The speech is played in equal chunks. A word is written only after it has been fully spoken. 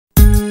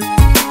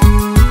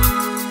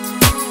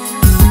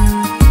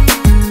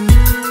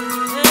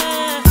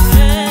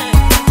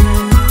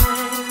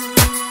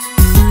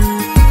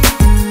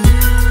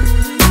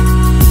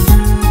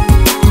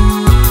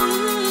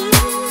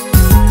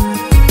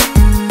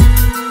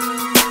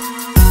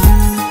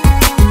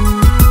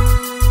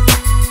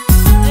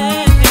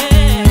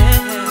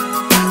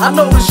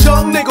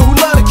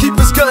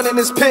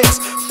his pants.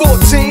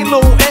 14,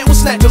 little Ant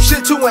was snatched up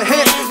shit to a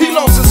hand. He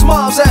lost his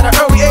moms at an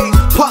early age.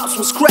 Pops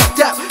was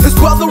cracked out. His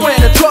brother ran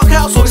a drug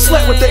house, so they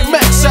slept with they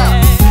max out.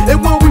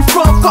 And where we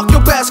from, fuck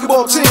your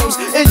basketball teams.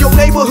 In your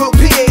neighborhood,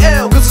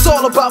 PAL, cause it's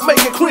all about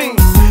making cream.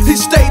 He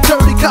stayed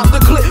dirty, copped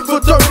the clip for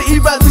 30. He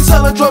rather be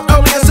selling drugs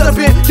early instead of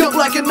being young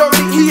like a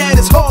nerdy. He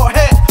had his hard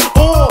hat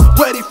on,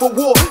 ready for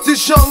war. This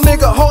young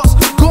nigga heart's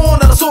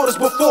gone, and I saw this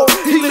before.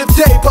 He lived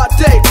day by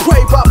day, pray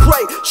by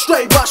pray,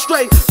 straight by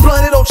straight.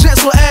 Blinded on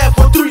Chancellor Ave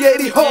for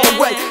 380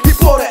 hallway. He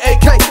bought an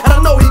AK, and I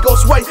know he gon'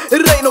 sway. It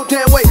ain't no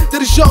damn way that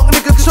this young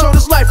nigga can turn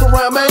his life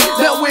around, man.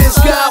 Now where's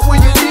God when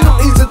you need him?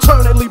 He's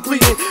internally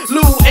bleeding.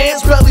 Little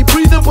Ant's barely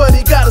breathing, but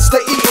he gotta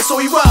stay eating, so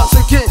he rides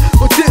again.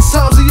 But this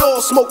time he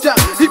all smoked out.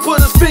 He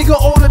put his finger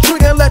on the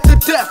trigger and let the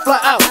death fly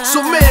out.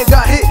 So man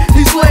got hit,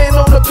 he's laying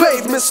on the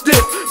pavement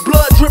stiff.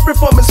 Blood dripping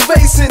from his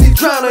face and he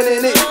drowning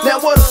in it. Now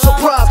what a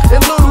surprise,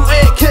 and little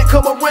Ant can't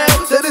come around.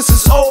 That is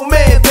his old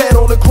man dead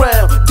on the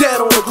ground,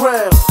 dead on the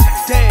ground.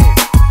 Damn,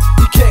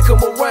 he can't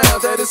come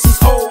around. That is his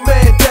old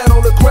man dead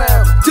on the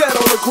ground, dead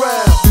on the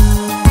ground.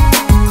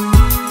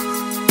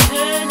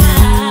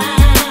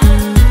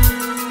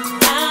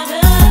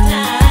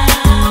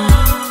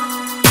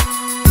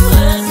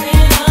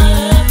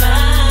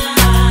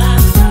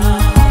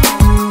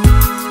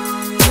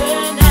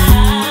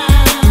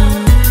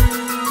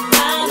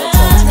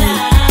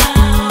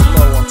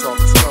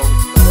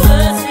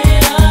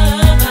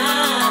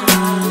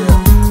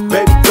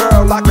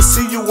 I can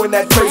see you in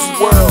that crazy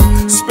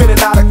world,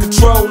 spinning out of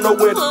control,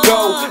 nowhere to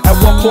go. At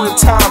one point in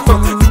time,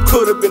 you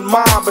could have been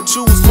mine, but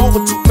you was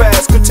moving too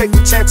fast. Could take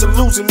the chance of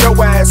losing your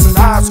ass in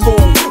high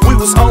school. We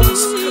was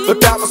homies,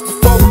 but that was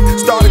before we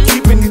started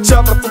keeping each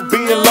other from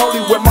being lonely.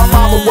 With my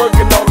mama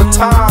working all the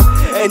time,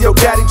 and your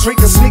daddy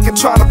drinking, sneaking,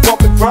 trying to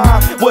bump and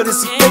grind. What is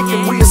he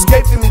thinking? We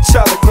escaping each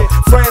other, yeah.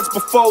 Friends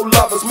before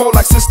lovers, more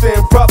like sister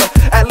and brother.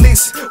 At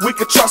least we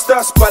could trust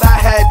us, but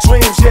I had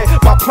dreams, yeah.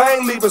 My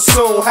plane leaving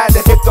soon, had to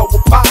hit up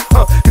with Pop,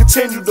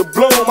 continue to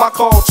bloom. I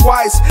called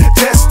twice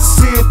just to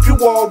see if you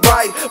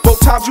alright. Both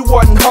times you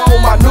wasn't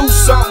home, I knew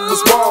something was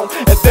wrong,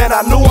 and then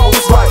I knew I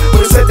was right.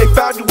 But they said they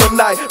found you at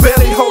night,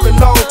 barely holding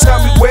on. Tell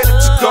me, where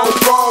did you go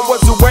wrong? Was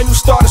it when you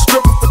started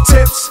stripping for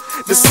tips?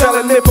 The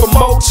selling it for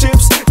more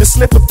chips? The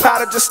sniffing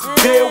powder just to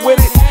deal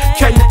with it?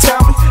 Can you tell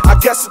me? I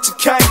guess that you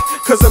can't,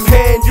 cause I'm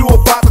hearing you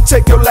about to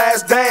take your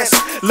last dance.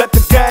 Let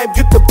the game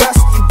get the best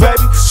of you,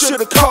 baby.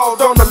 Should've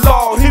called on the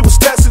law, he was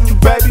testing you,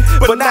 baby.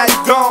 But now you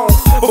gone,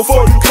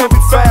 before you can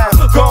be found.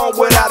 Gone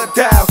without a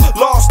doubt,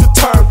 lost and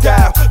turned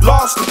down,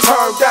 lost and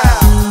turned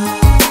down.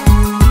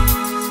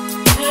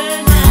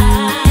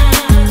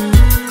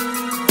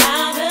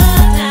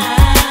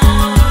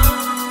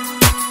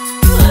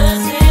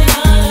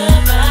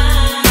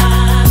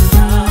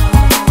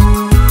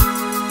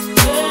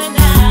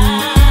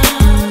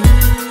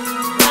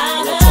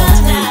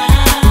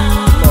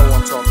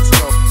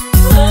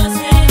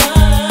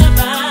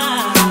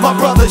 My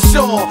brother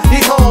Sean,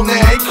 he home now,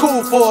 he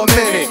cool for a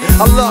minute.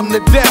 I love him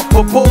to death,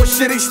 but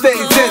bullshit, he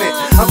stays in it.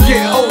 I'm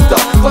getting older,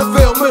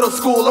 Glenville Middle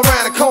School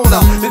around the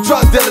corner. The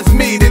drug dealers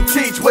meet and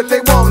teach what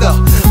they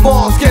wanna.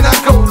 Moms, can I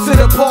go to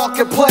the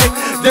park and play?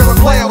 During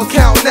play I was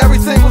counting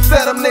every single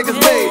set them niggas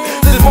made.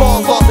 This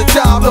mom's lost a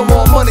job, no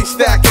more money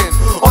stacking.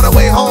 On her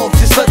way home,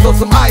 she slipped on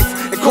some ice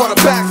and caught a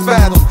back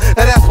spasm.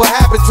 And that's what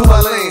happened to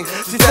Elaine.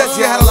 She said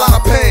she had a lot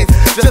of pain,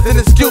 just an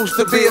excuse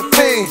to be a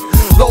fiend.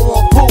 Low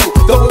on food,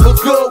 though it was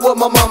good what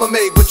my mama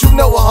made. But you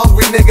know a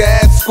hungry nigga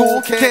at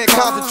school can't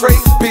concentrate,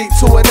 be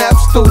to an F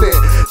student.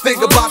 Think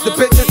about the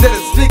bitches and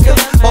the sneakers,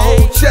 my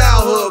whole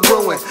childhood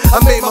ruined. I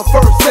made my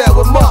first sale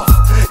with Muff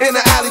in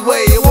the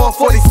alleyway at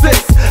 146.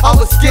 I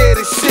was scared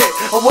as shit,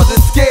 I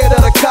wasn't scared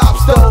of the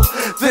cops though.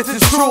 This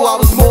is true, I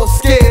was more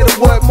scared of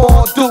what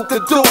more Duke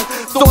could do.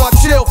 So I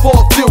chill for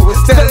a few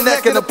instead of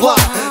necking the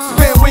block.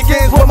 Spend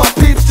weekends with my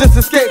peeps just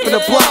escaping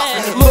the block.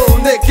 Lil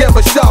Nick and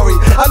Bashari,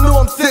 I knew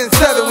him since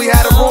 7. We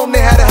had a room,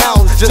 they had a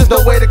house, just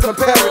no way to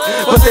compare it.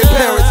 But their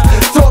parents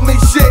taught me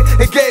shit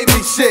and gave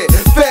me shit,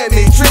 fed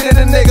me, treated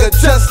a nigga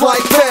just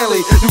like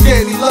family. You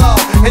gave me love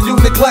and you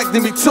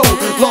neglected me too.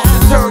 Lost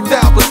and turned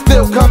out, but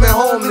still coming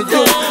home to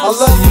you. I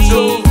love you,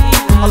 Jew.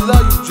 I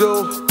love you,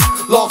 Jew.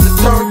 Lost and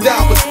turned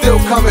out, but still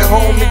coming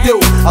home to you.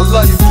 I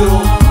love you,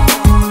 Jew.